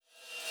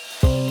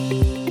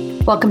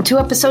Welcome to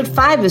episode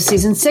 5 of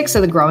season 6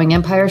 of the Growing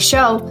Empire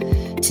Show.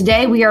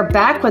 Today we are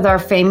back with our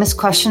famous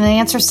question and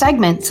answer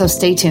segment, so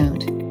stay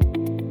tuned.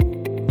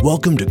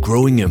 Welcome to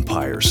Growing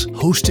Empires,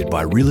 hosted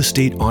by real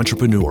estate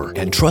entrepreneur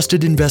and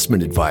trusted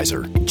investment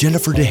advisor,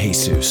 Jennifer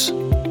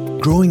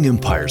DeJesus. Growing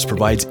Empires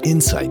provides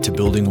insight to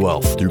building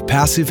wealth through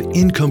passive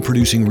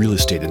income-producing real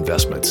estate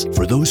investments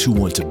for those who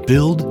want to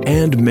build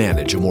and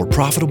manage a more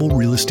profitable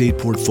real estate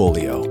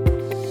portfolio.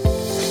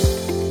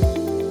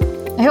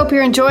 I hope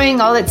you're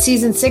enjoying all that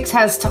season 6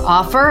 has to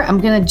offer.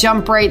 I'm going to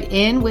jump right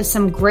in with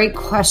some great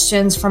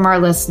questions from our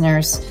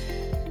listeners.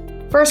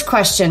 First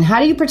question,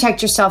 how do you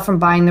protect yourself from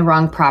buying the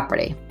wrong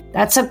property?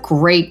 That's a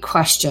great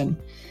question.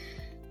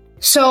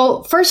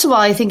 So first of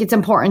all, I think it's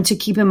important to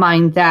keep in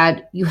mind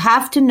that you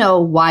have to know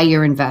why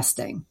you're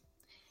investing.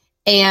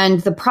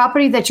 And the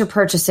property that you're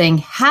purchasing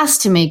has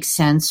to make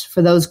sense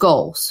for those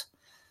goals.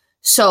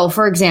 So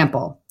for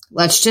example,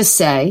 let's just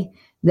say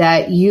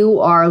that you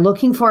are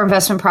looking for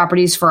investment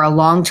properties for a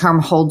long-term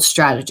hold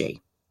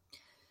strategy.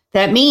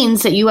 That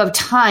means that you have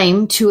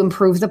time to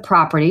improve the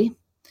property.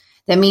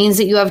 That means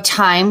that you have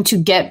time to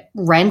get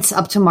rents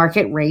up to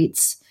market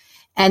rates.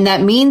 And that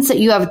means that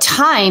you have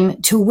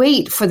time to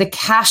wait for the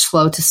cash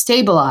flow to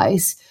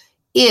stabilize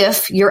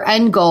if your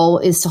end goal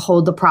is to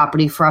hold the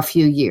property for a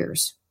few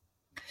years.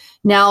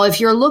 Now, if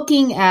you're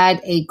looking at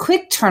a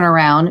quick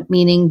turnaround,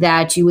 meaning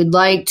that you would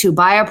like to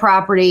buy a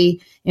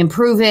property,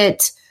 improve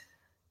it,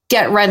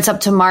 get rents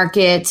up to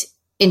market,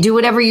 and do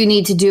whatever you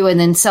need to do and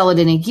then sell it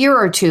in a year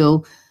or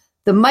two,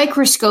 the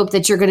microscope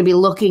that you're going to be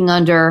looking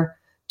under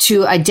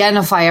to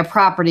identify a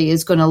property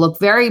is going to look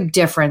very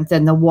different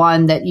than the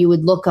one that you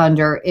would look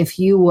under if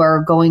you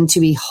were going to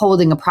be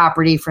holding a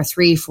property for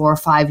 3, 4,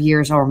 5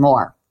 years or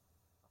more.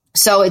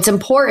 So it's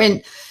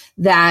important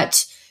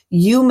that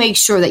you make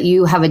sure that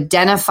you have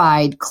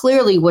identified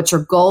clearly what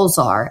your goals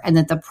are and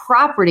that the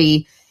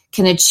property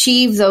can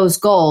achieve those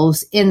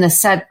goals in the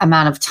set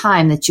amount of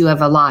time that you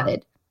have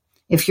allotted.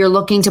 If you're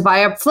looking to buy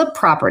a flip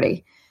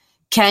property,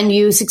 can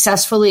you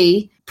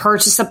successfully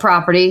purchase the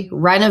property,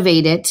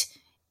 renovate it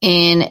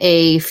in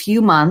a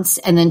few months,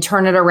 and then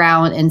turn it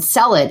around and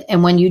sell it?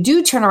 And when you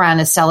do turn around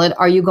and sell it,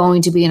 are you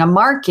going to be in a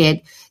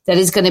market that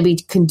is going to be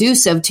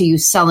conducive to you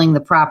selling the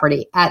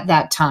property at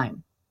that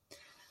time?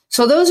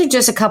 So those are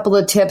just a couple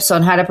of tips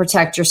on how to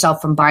protect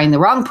yourself from buying the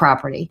wrong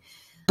property.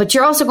 But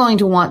you're also going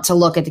to want to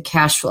look at the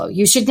cash flow.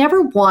 You should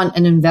never want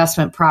an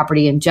investment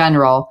property in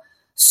general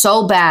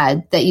so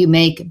bad that you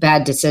make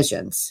bad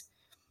decisions.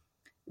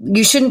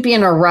 You shouldn't be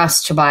in a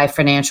rush to buy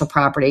financial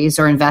properties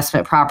or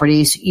investment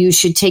properties. You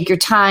should take your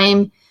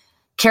time,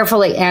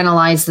 carefully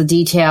analyze the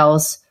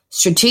details,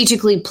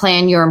 strategically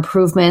plan your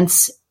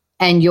improvements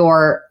and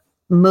your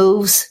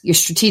moves, your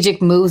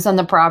strategic moves on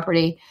the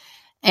property.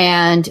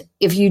 And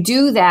if you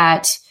do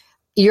that,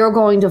 you're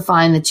going to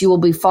find that you will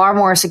be far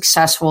more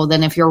successful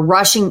than if you're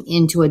rushing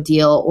into a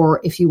deal or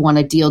if you want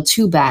a deal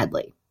too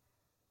badly.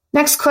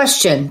 Next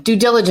question, due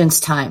diligence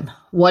time.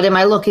 What am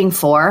I looking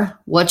for?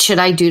 What should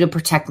I do to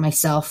protect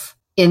myself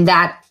in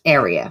that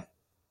area?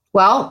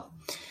 Well,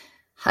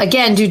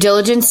 again, due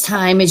diligence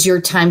time is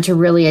your time to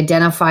really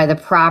identify the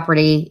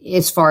property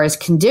as far as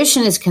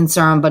condition is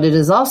concerned, but it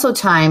is also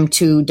time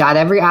to dot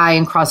every I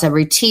and cross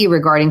every T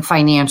regarding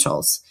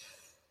financials.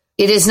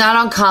 It is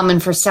not uncommon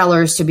for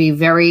sellers to be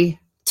very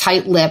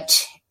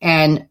tight-lipped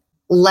and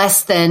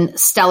less than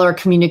stellar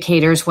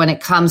communicators when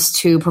it comes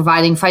to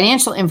providing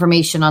financial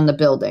information on the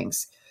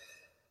buildings.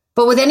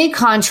 But with any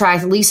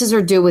contract, leases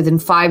are due within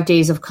 5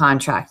 days of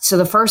contract. So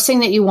the first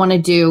thing that you want to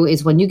do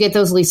is when you get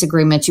those lease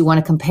agreements, you want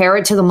to compare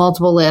it to the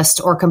multiple list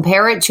or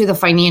compare it to the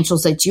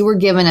financials that you were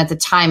given at the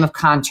time of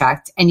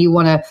contract. And you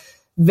want to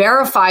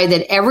verify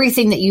that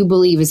everything that you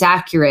believe is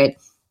accurate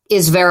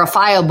is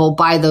verifiable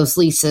by those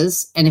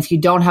leases. And if you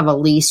don't have a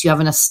lease, you have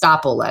an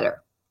estoppel letter.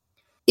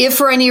 If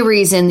for any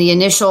reason the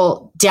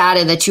initial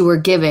data that you were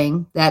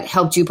giving that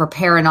helped you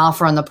prepare an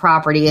offer on the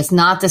property is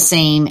not the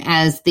same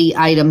as the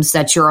items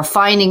that you're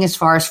finding as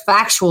far as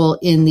factual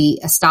in the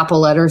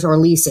estoppel letters or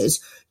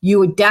leases, you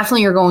would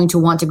definitely are going to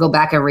want to go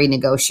back and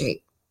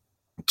renegotiate.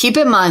 Keep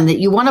in mind that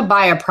you want to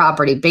buy a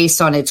property based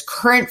on its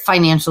current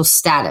financial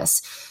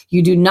status.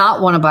 You do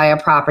not want to buy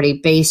a property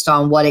based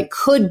on what it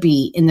could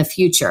be in the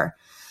future.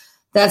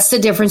 That's the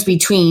difference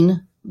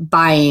between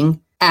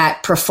buying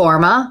at pro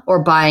forma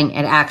or buying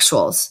at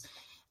actuals.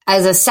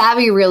 As a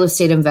savvy real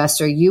estate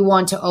investor, you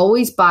want to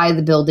always buy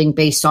the building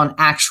based on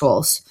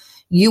actuals.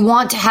 You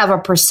want to have a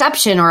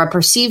perception or a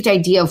perceived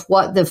idea of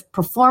what the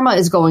pro forma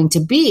is going to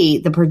be,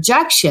 the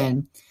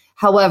projection.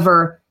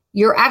 However,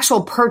 your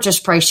actual purchase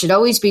price should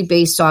always be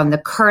based on the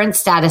current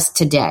status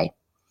today,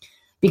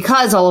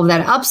 because all of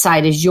that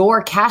upside is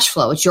your cash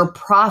flow, it's your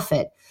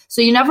profit.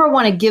 So you never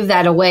want to give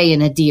that away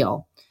in a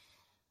deal.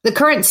 The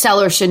current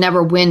seller should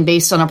never win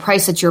based on a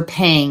price that you're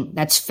paying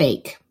that's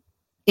fake.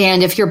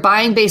 And if you're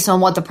buying based on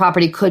what the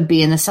property could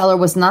be and the seller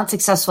was not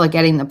successful at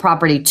getting the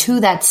property to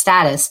that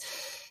status,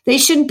 they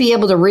shouldn't be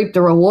able to reap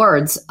the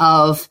rewards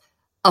of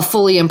a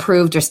fully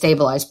improved or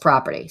stabilized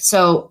property.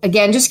 So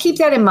again, just keep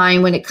that in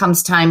mind when it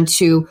comes time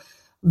to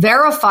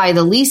verify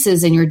the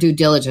leases in your due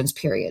diligence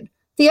period.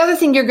 The other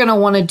thing you're going to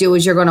want to do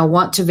is you're going to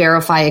want to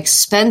verify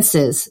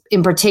expenses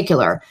in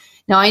particular.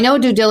 Now, I know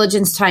due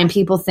diligence time,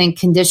 people think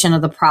condition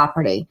of the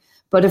property,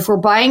 but if we're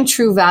buying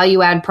true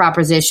value add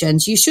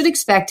propositions, you should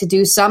expect to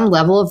do some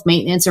level of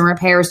maintenance and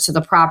repairs to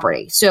the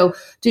property. So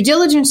due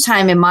diligence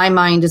time, in my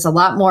mind, is a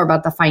lot more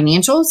about the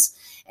financials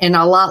and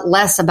a lot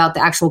less about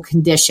the actual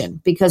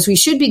condition, because we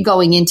should be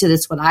going into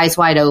this with eyes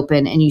wide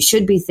open, and you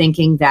should be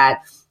thinking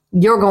that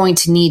you're going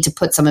to need to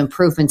put some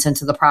improvements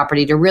into the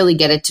property to really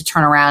get it to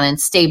turn around and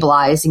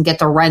stabilize and get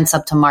the rents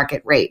up to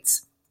market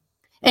rates.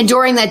 And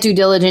during that due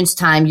diligence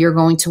time, you're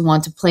going to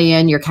want to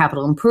plan your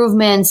capital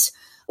improvements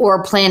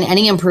or plan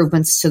any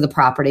improvements to the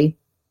property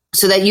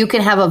so that you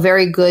can have a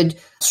very good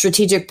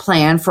strategic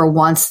plan for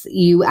once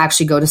you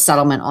actually go to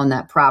settlement on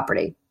that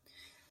property.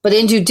 But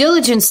in due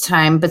diligence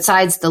time,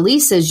 besides the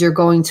leases, you're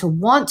going to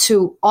want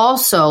to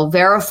also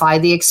verify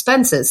the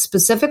expenses,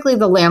 specifically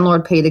the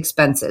landlord paid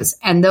expenses.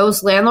 And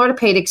those landlord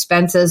paid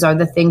expenses are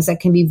the things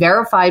that can be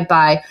verified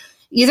by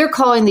either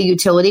calling the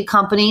utility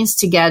companies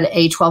to get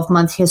a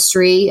 12-month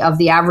history of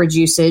the average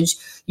usage.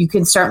 You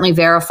can certainly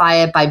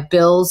verify it by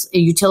bills,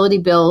 utility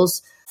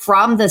bills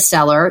from the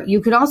seller.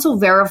 You can also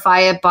verify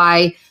it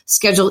by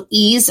Schedule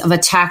E's of a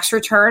tax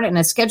return. And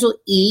a Schedule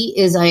E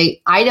is an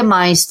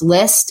itemized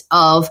list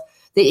of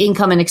the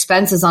income and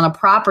expenses on a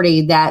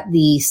property that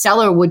the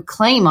seller would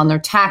claim on their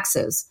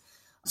taxes.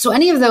 So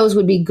any of those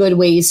would be good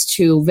ways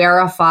to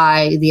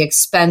verify the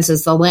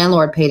expenses, the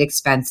landlord paid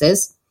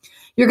expenses.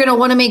 You're going to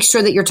want to make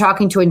sure that you're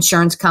talking to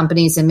insurance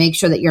companies and make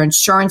sure that your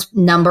insurance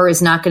number is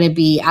not going to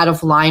be out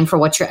of line for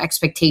what your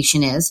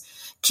expectation is.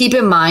 Keep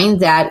in mind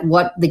that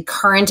what the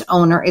current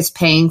owner is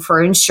paying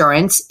for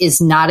insurance is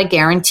not a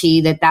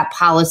guarantee that that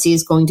policy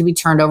is going to be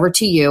turned over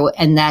to you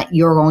and that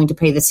you're going to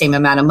pay the same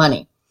amount of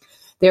money.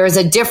 There is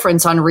a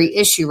difference on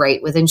reissue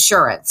rate with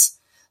insurance.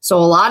 So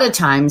a lot of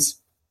times,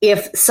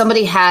 if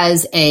somebody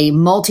has a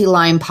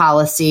multi-line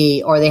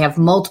policy or they have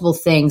multiple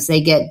things, they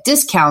get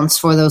discounts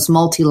for those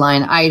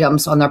multi-line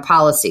items on their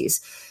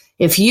policies.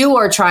 If you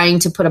are trying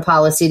to put a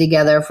policy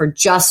together for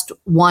just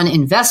one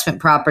investment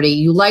property,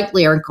 you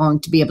likely aren't going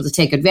to be able to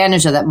take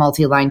advantage of that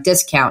multi-line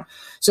discount.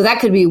 So that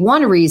could be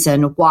one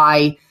reason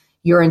why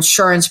your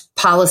insurance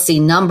policy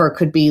number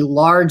could be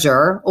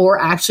larger or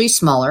actually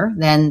smaller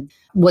than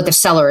what the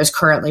seller is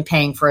currently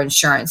paying for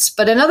insurance.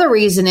 But another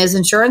reason is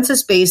insurance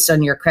is based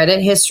on your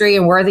credit history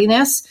and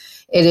worthiness.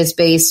 It is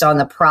based on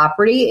the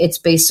property. It's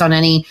based on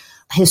any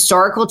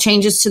historical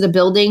changes to the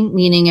building,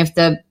 meaning if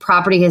the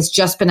property has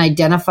just been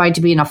identified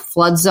to be in a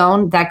flood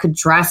zone, that could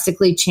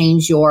drastically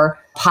change your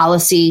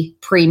policy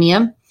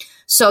premium.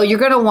 So you're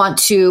going to want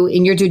to,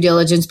 in your due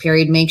diligence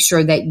period, make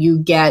sure that you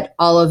get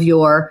all of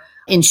your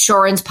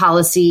insurance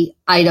policy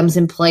items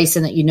in place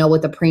and that you know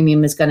what the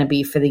premium is going to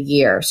be for the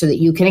year so that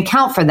you can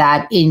account for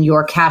that in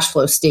your cash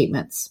flow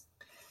statements.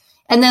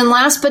 And then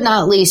last but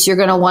not least, you're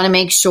going to want to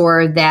make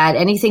sure that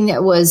anything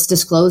that was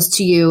disclosed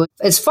to you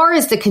as far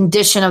as the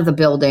condition of the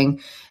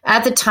building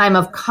at the time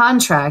of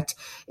contract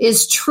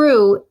is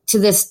true to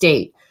this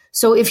date.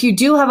 So if you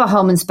do have a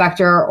home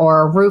inspector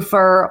or a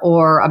roofer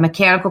or a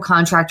mechanical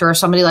contractor or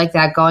somebody like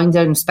that going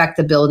to inspect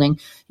the building,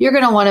 you're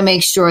going to want to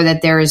make sure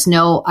that there is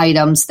no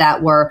items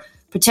that were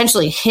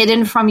potentially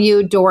hidden from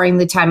you during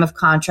the time of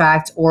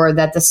contract or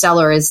that the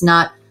seller is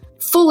not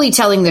fully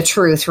telling the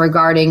truth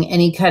regarding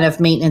any kind of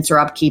maintenance or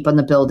upkeep on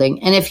the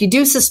building. And if you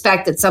do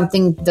suspect that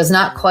something does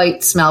not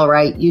quite smell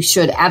right, you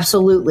should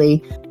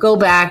absolutely go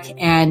back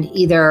and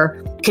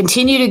either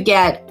continue to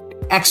get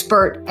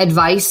expert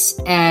advice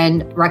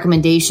and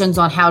recommendations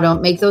on how to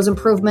make those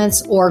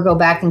improvements or go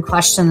back and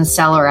question the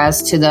seller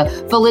as to the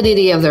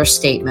validity of their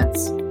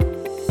statements.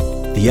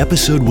 The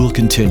episode will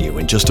continue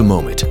in just a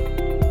moment.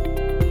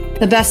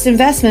 The best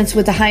investments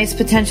with the highest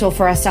potential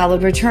for a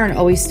solid return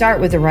always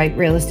start with the right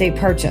real estate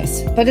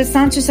purchase. But it's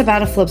not just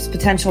about a flip's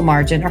potential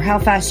margin or how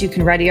fast you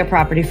can ready a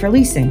property for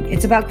leasing.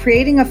 It's about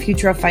creating a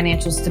future of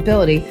financial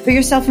stability for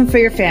yourself and for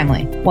your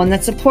family, one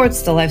that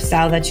supports the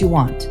lifestyle that you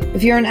want.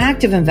 If you're an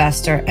active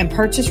investor and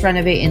purchase,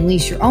 renovate, and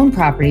lease your own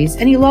properties,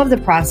 and you love the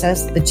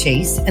process, the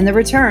chase, and the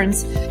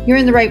returns, you're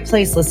in the right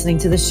place listening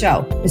to the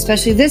show,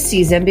 especially this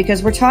season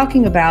because we're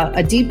talking about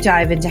a deep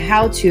dive into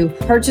how to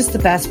purchase the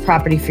best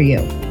property for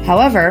you.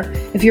 However,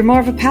 if you're more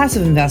of a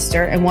passive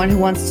investor and one who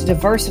wants to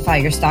diversify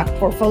your stock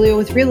portfolio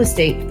with real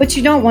estate, but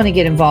you don't want to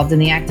get involved in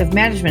the active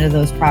management of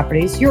those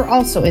properties, you're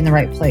also in the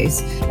right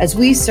place, as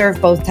we serve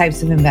both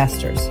types of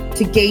investors.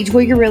 To gauge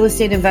where your real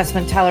estate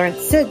investment tolerance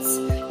sits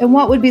and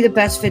what would be the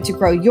best fit to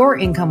grow your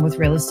income with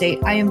real estate,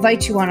 I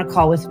invite you on a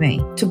call with me.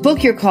 To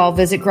book your call,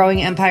 visit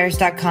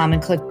growingempires.com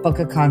and click book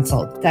a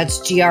consult. That's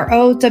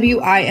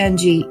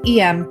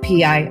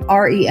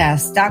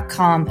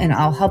growingempires.com, and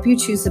I'll help you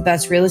choose the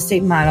best real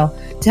estate model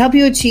to help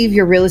you achieve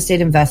your real estate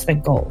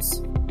investment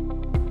goals.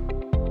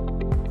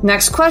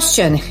 Next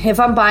question. If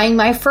I'm buying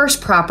my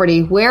first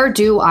property, where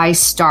do I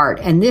start?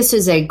 And this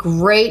is a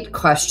great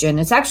question.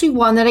 It's actually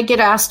one that I get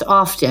asked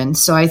often,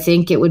 so I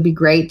think it would be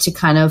great to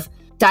kind of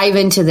dive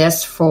into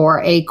this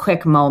for a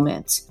quick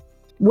moment.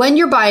 When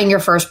you're buying your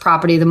first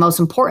property, the most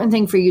important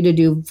thing for you to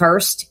do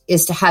first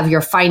is to have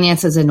your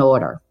finances in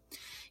order.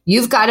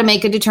 You've got to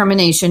make a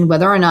determination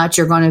whether or not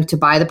you're going to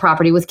buy the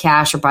property with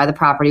cash or buy the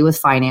property with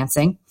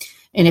financing.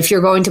 And if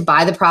you're going to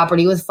buy the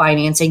property with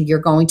financing, you're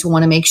going to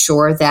want to make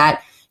sure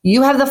that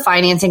you have the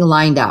financing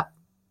lined up.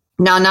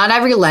 Now, not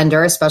every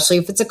lender, especially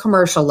if it's a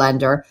commercial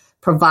lender,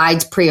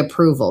 provides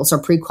pre-approvals or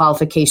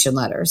pre-qualification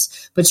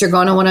letters, but you're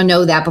going to want to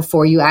know that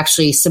before you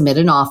actually submit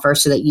an offer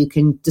so that you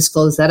can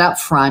disclose that up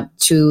front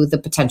to the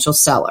potential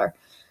seller.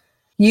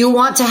 You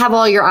want to have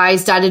all your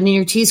I's dotted and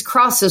your T's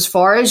crossed as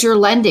far as your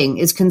lending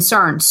is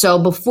concerned. So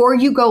before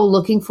you go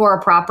looking for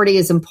a property,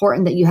 it's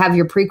important that you have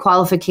your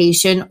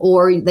pre-qualification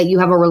or that you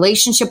have a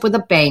relationship with a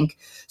bank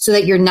so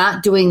that you're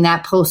not doing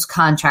that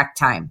post-contract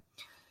time.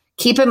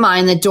 Keep in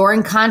mind that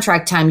during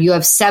contract time, you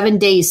have 7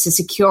 days to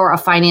secure a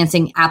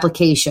financing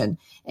application.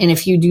 And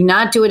if you do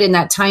not do it in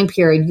that time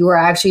period, you are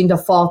actually in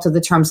default of the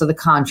terms of the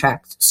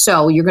contract.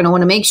 So you're going to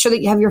want to make sure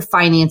that you have your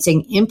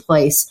financing in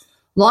place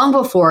long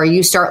before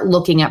you start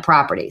looking at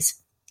properties.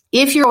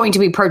 If you're going to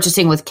be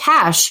purchasing with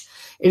cash,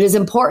 it is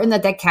important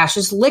that that cash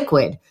is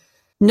liquid.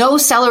 No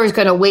seller is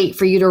going to wait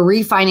for you to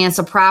refinance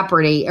a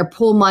property or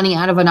pull money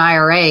out of an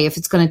IRA if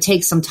it's going to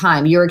take some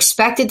time. You're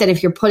expected that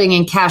if you're putting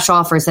in cash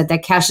offers,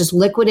 that cash is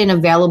liquid and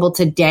available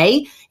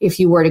today if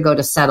you were to go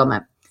to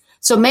settlement.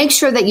 So make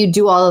sure that you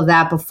do all of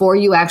that before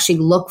you actually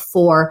look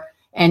for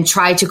and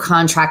try to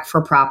contract for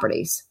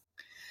properties.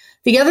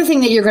 The other thing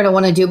that you're going to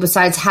want to do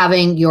besides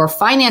having your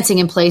financing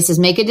in place is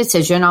make a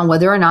decision on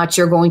whether or not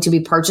you're going to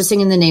be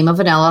purchasing in the name of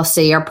an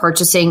LLC or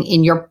purchasing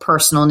in your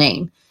personal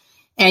name.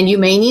 And you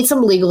may need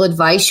some legal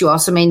advice. You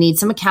also may need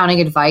some accounting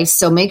advice.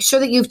 So make sure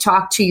that you've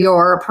talked to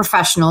your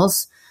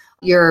professionals,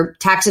 your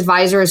tax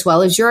advisor, as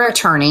well as your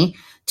attorney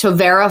to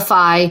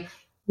verify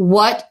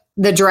what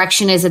the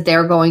direction is that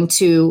they're going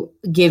to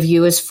give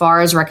you as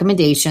far as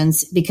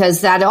recommendations,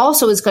 because that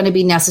also is going to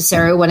be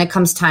necessary when it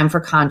comes time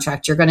for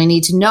contract. You're going to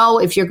need to know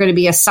if you're going to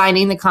be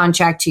assigning the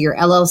contract to your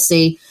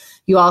LLC.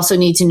 You also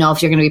need to know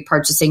if you're going to be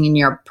purchasing in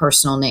your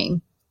personal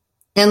name.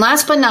 And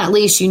last but not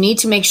least, you need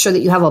to make sure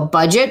that you have a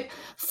budget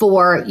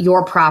for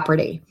your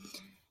property.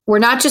 We're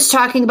not just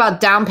talking about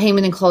down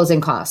payment and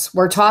closing costs.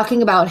 We're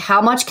talking about how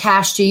much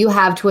cash do you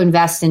have to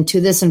invest into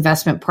this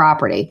investment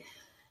property.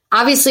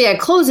 Obviously, at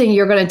closing,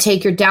 you're going to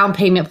take your down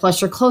payment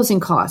plus your closing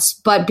costs.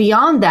 But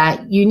beyond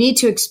that, you need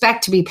to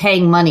expect to be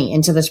paying money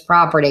into this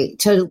property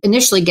to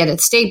initially get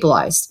it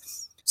stabilized.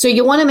 So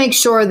you want to make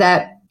sure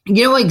that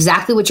you know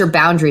exactly what your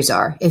boundaries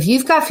are. If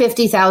you've got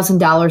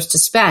 $50,000 to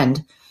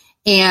spend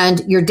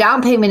and your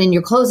down payment and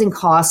your closing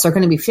costs are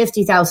going to be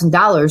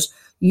 $50,000,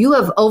 you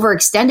have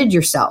overextended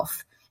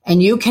yourself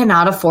and you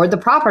cannot afford the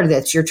property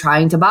that you're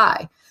trying to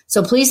buy.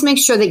 So please make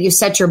sure that you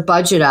set your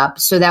budget up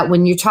so that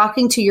when you're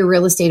talking to your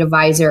real estate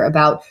advisor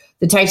about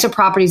the types of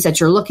properties that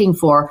you're looking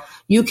for,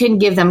 you can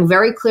give them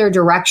very clear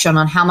direction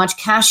on how much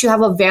cash you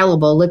have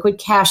available, liquid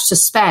cash to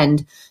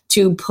spend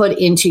to put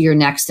into your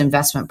next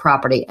investment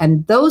property.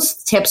 And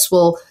those tips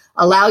will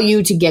allow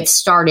you to get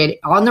started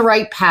on the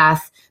right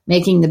path,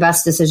 making the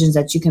best decisions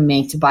that you can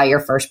make to buy your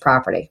first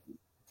property.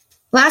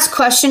 Last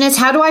question is,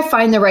 how do I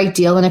find the right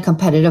deal in a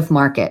competitive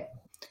market?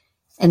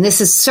 And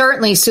this is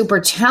certainly super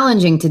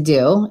challenging to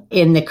do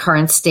in the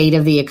current state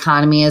of the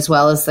economy as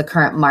well as the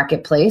current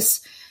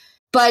marketplace.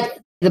 But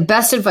the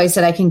best advice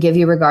that I can give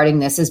you regarding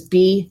this is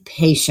be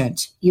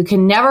patient. You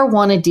can never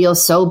want a deal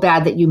so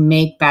bad that you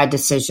make bad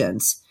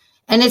decisions.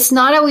 And it's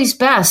not always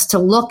best to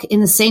look in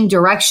the same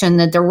direction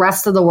that the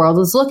rest of the world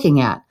is looking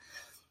at.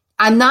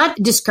 I'm not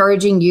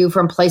discouraging you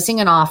from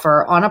placing an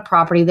offer on a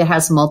property that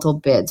has multiple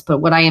bids. But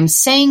what I am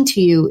saying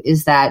to you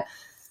is that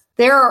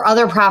there are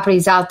other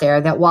properties out there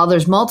that while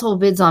there's multiple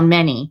bids on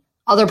many,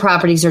 other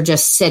properties are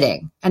just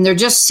sitting. And they're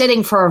just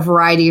sitting for a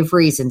variety of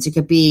reasons. It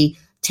could be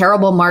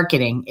terrible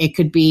marketing. It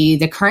could be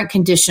the current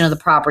condition of the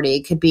property.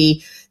 It could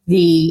be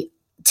the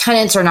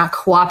tenants are not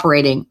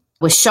cooperating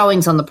with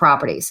showings on the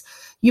properties.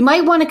 You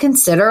might want to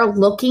consider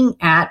looking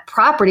at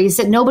properties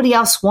that nobody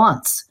else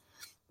wants,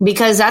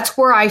 because that's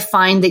where I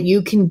find that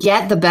you can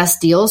get the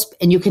best deals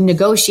and you can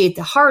negotiate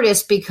the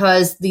hardest,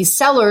 because these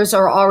sellers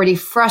are already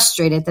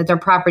frustrated that their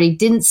property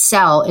didn't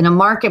sell in a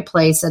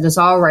marketplace that is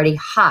already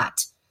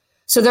hot.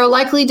 So they're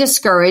likely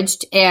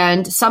discouraged,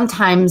 and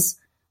sometimes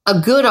a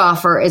good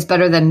offer is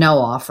better than no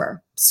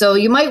offer. So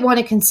you might want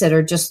to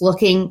consider just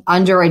looking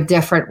under a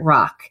different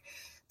rock.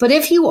 But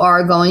if you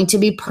are going to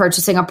be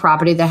purchasing a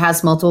property that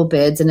has multiple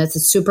bids and it's a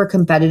super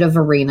competitive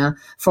arena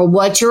for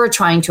what you're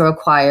trying to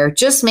acquire,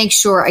 just make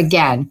sure,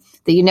 again,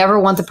 that you never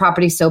want the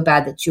property so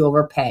bad that you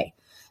overpay.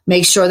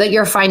 Make sure that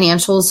your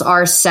financials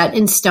are set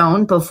in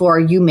stone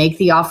before you make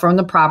the offer on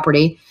the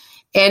property.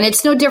 And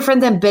it's no different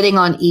than bidding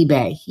on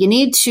eBay. You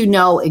need to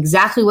know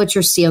exactly what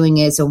your ceiling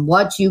is and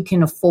what you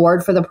can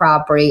afford for the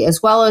property,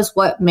 as well as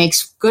what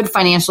makes good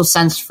financial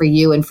sense for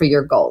you and for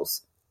your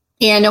goals.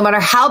 And no matter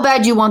how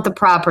bad you want the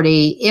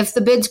property, if the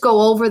bids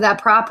go over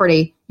that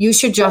property, you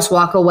should just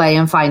walk away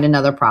and find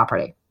another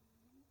property.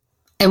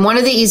 And one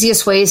of the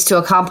easiest ways to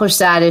accomplish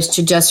that is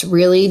to just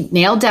really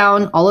nail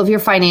down all of your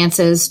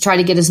finances, try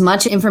to get as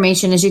much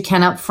information as you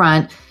can up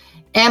front,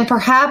 and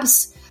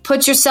perhaps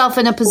put yourself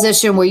in a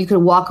position where you could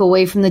walk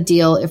away from the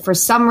deal if for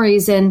some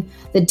reason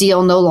the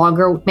deal no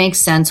longer makes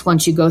sense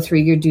once you go through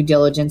your due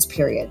diligence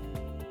period.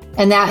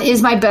 And that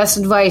is my best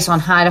advice on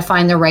how to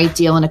find the right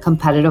deal in a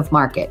competitive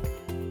market.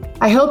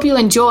 I hope you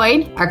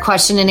enjoyed our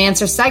question and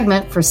answer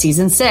segment for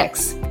season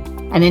 6.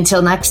 And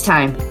until next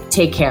time,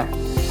 take care.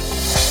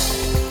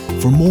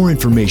 For more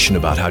information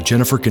about how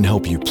Jennifer can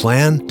help you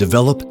plan,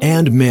 develop,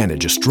 and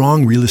manage a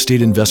strong real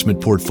estate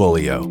investment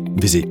portfolio,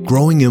 visit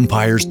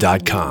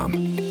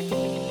growingempires.com.